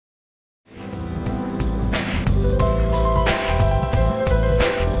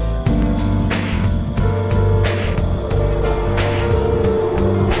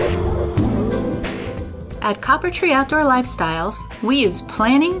At CopperTree Outdoor Lifestyles, we use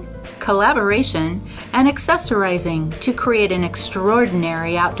planning, collaboration, and accessorizing to create an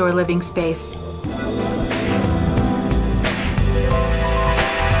extraordinary outdoor living space.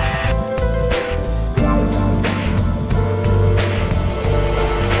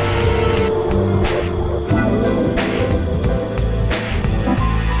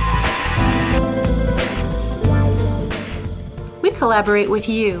 We collaborate with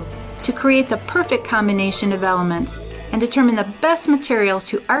you to create the perfect combination of elements and determine the best materials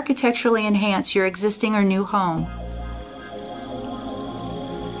to architecturally enhance your existing or new home.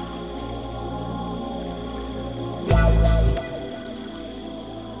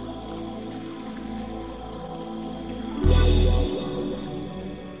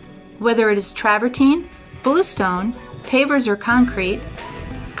 Whether it is travertine, bluestone, pavers, or concrete,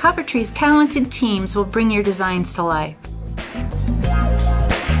 CopperTree's talented teams will bring your designs to life.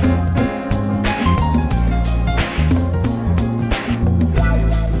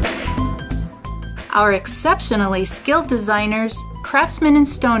 Our exceptionally skilled designers, craftsmen, and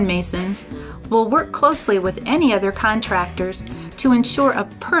stonemasons will work closely with any other contractors to ensure a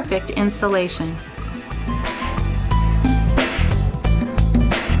perfect installation.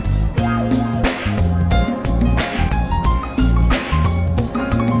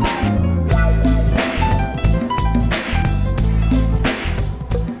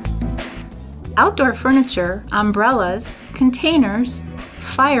 Outdoor furniture, umbrellas, containers,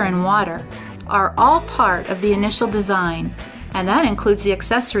 fire and water are all part of the initial design, and that includes the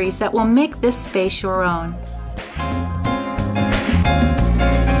accessories that will make this space your own.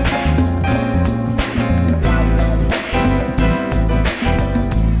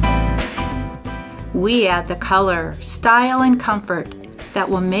 We add the color, style, and comfort that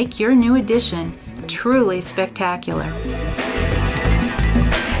will make your new addition truly spectacular.